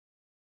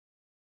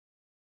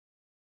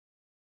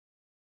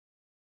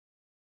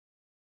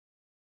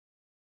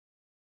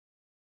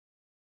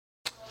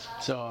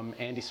So I'm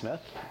Andy Smith,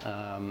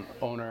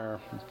 owner,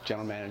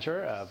 general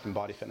manager of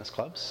eMbody Fitness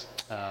Clubs.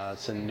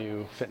 It's a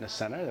new fitness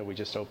center that we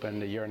just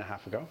opened a year and a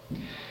half ago.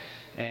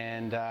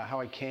 And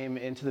how I came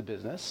into the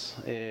business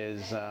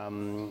is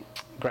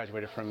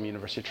graduated from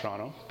University of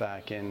Toronto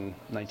back in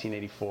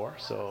 1984,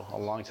 so a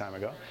long time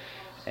ago.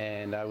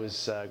 And I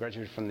was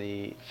graduated from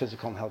the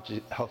physical and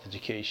health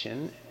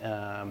education,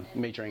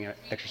 majoring in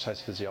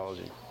exercise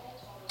physiology.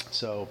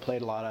 So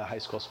played a lot of high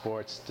school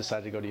sports,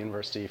 decided to go to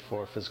university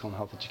for physical and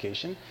health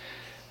education,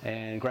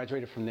 and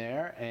graduated from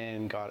there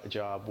and got a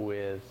job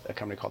with a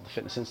company called the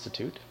Fitness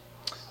Institute,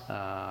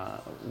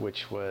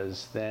 which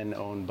was then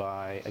owned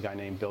by a guy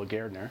named Bill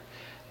Gardner,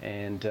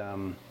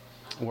 and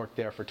worked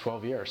there for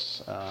 12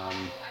 years.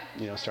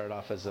 Started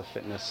off as a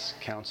fitness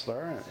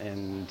counselor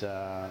and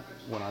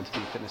went on to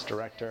be fitness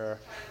director,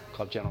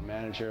 club general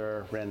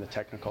manager, ran the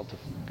technical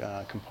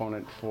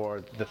component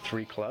for the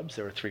 3 clubs.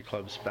 There were 3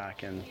 clubs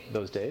back in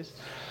those days.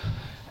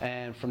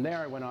 And from there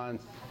I went on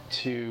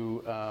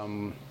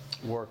to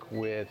work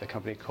with a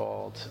company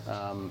called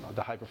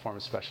the High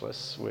Performance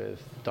Specialists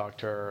with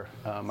Dr.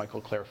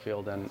 Michael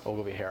Clarefield and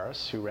Ogilvy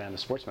Harris, who ran the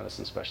sports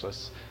medicine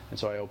specialists. And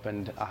so I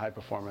opened a high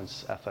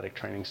performance athletic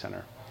training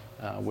center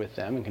with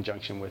them in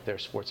conjunction with their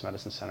sports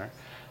medicine center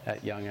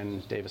at Yonge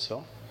and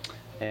Davisville.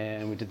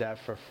 And we did that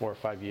for 4 or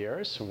 5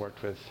 years. We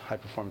worked with high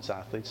performance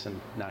athletes and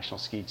national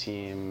ski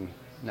team,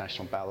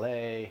 national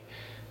ballet,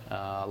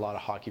 a lot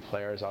of hockey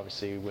players,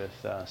 obviously with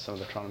some of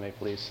the Toronto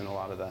Maple Leafs and a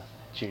lot of the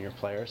junior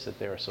players that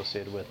they were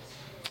associated with.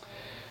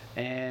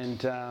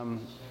 And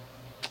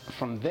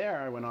from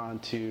there I went on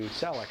to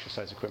sell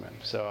exercise equipment.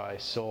 So I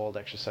sold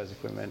exercise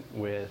equipment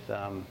with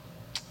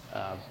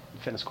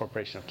Fitness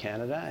Corporation of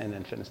Canada and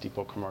then Fitness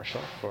Depot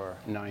Commercial for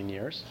 9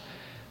 years.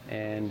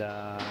 And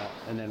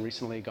then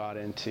recently got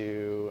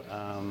into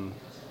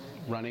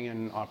running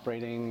and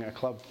operating a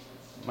club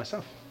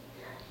myself.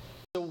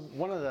 So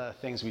one of the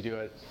things we do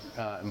at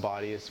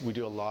eMbody is we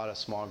do a lot of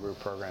small group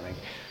programming.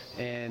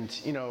 And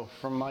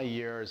from my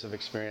years of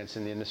experience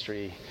in the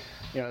industry,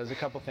 there's a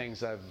couple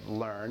things I've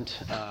learned.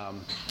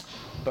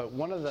 But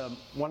one of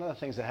the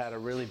things that had a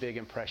really big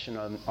impression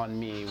on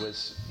me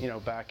was,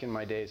 back in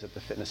my days at the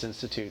Fitness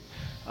Institute,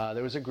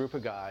 there was a group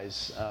of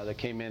guys that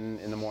came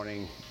in the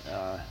morning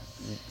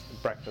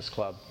breakfast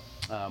club,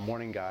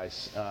 morning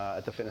guys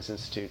at the Fitness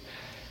Institute.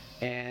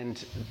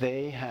 And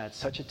they had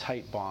such a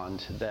tight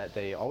bond that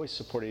they always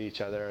supported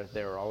each other.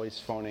 They were always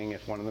phoning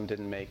if one of them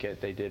didn't make it.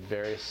 They did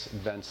various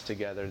events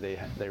together.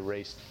 They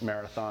raced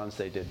marathons,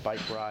 they did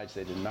bike rides,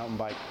 they did mountain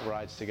bike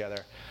rides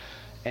together.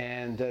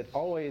 And it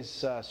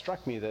always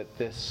struck me that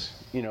this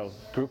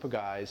group of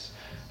guys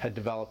had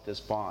developed this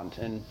bond.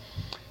 And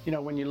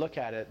when you look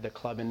at it, the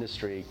club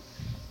industry,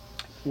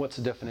 what's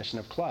the definition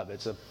of club?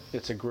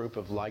 It's a group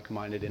of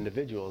like-minded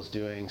individuals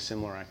doing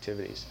similar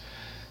activities.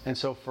 And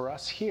so for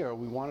us here,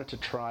 we wanted to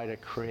try to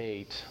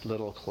create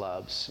little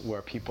clubs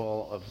where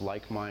people of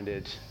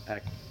like-minded,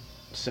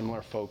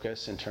 similar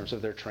focus in terms of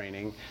their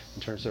training,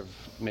 in terms of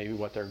maybe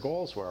what their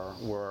goals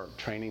were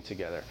training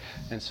together.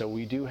 And so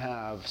we do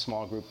have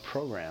small group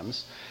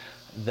programs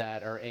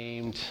that are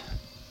aimed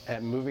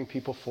at moving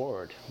people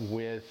forward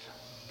with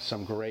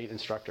some great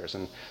instructors.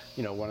 And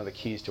one of the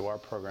keys to our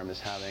program is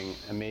having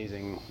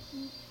amazing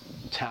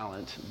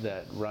talent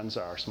that runs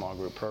our small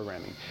group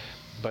programming.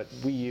 But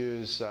we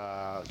use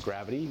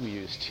Gravity, we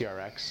use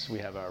TRX, we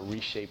have a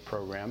Reshape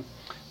program,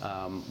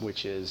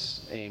 which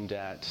is aimed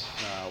at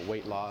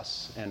weight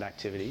loss and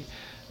activity.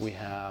 We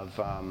have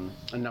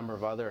a number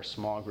of other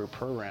small group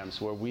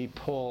programs where we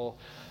pull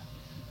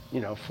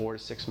 4 to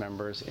 6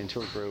 members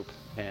into a group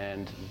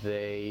and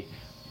they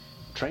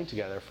train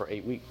together for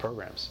 8-week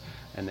programs.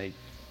 And they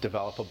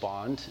develop a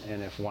bond,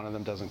 and if one of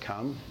them doesn't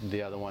come,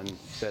 the other one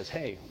says,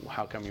 hey,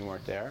 how come you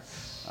weren't there?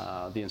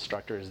 The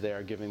instructor is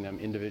there giving them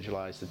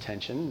individualized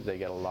attention. They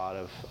get a lot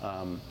of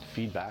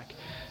feedback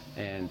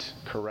and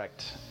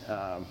correct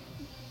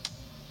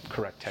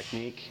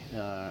technique,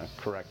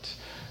 correct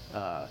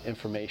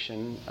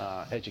information,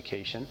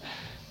 education,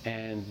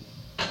 and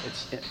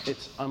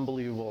it's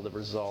unbelievable the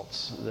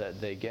results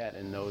that they get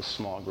in those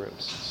small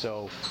groups.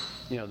 So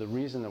the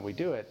reason that we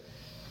do it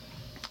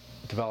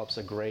develops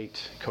a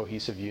great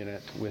cohesive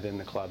unit within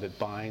the club. It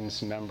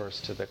binds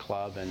members to the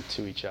club and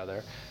to each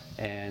other,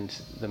 and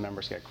the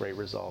members get great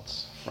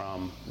results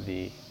from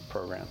the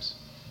programs.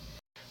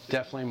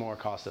 Definitely more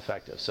cost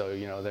effective. So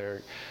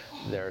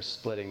they're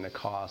splitting the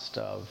cost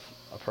of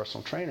a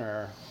personal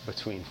trainer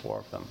between 4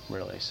 of them,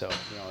 really. So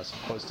as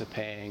opposed to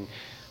paying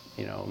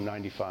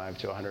 $95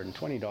 to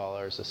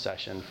 $120 a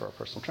session for a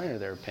personal trainer,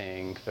 they're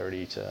paying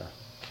 $30 to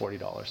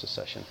 $40 a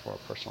session for a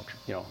personal,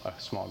 a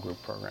small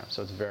group program.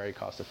 So it's very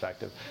cost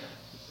effective,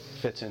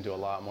 fits into a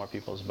lot more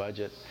people's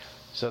budget.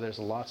 So there's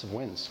lots of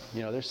wins.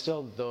 There's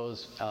still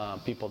those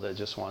people that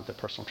just want the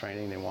personal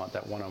training, they want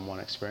that one-on-one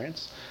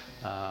experience.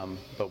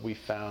 But we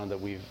found that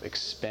we've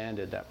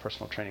expanded that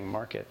personal training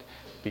market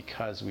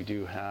because we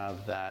do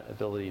have that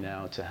ability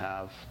now to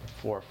have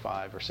 4,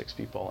 5, or 6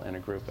 people in a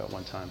group at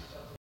one time.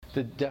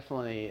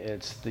 Definitely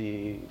it's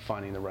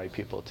finding the right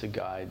people to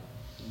guide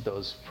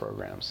those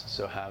programs.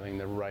 So having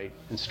the right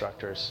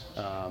instructors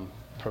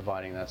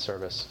providing that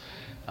service.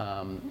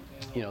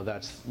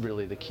 That's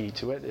really the key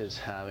to it, is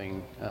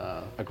having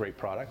a great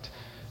product.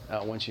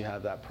 Once you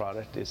have that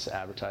product, it's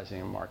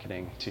advertising and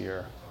marketing to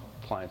your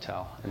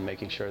clientele and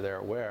making sure they're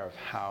aware of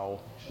how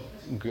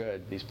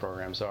good these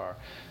programs are.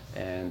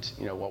 And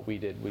what we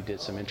did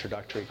some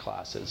introductory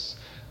classes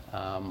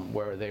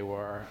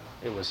where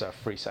it was a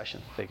free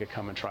session. They could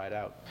come and try it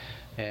out.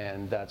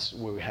 And that's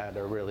where we had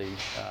a really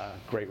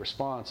great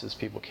response, as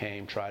people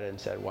came, tried it, and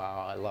said,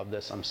 wow, I love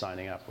this, I'm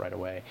signing up right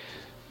away.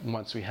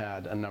 Once we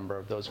had a number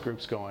of those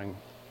groups going,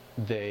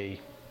 they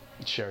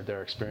shared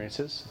their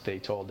experiences, they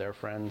told their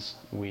friends,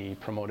 we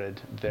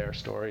promoted their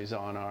stories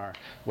on our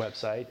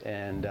website,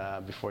 and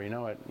before you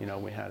know it,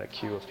 we had a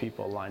queue of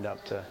people lined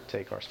up to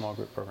take our small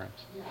group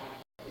programs.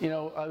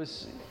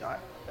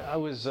 I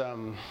was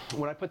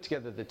when I put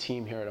together the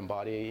team here at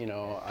eMbody,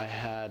 I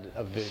had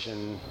a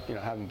vision,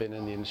 having been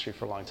in the industry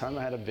for a long time,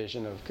 I had a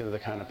vision of the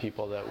kind of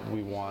people that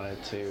we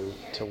wanted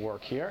to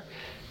work here.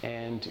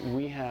 And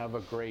we have a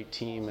great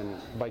team, and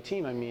by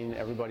team I mean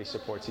everybody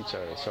supports each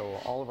other.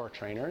 So all of our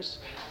trainers,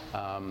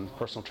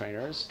 personal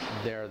trainers,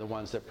 they're the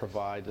ones that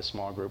provide the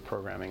small group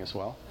programming as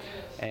well.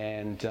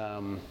 And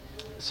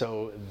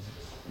so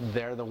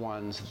they're the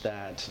ones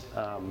that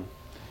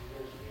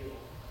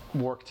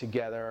work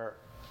together,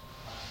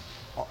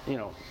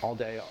 all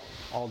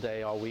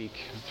day, all week,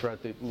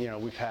 throughout the,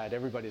 we've had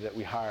everybody that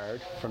we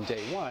hired from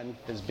day one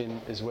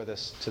is with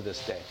us to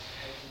this day.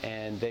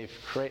 And they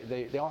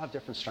all have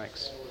different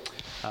strengths.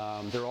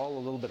 They're all a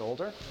little bit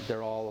older.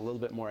 They're all a little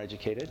bit more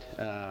educated.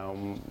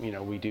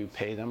 We do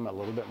pay them a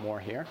little bit more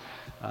here.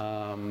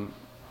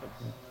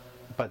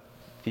 But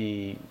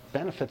the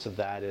benefits of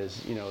that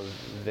is,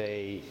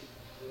 they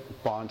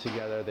bond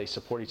together, they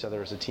support each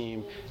other as a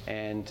team,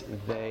 and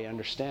they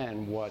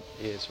understand what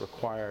is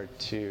required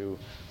to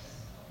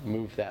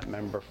move that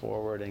member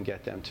forward and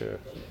get them to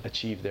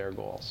achieve their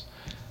goals.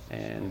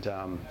 And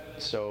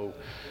so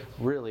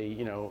really,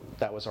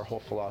 that was our whole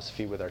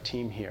philosophy with our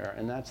team here,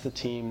 and that's the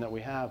team that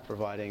we have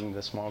providing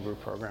the small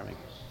group programming.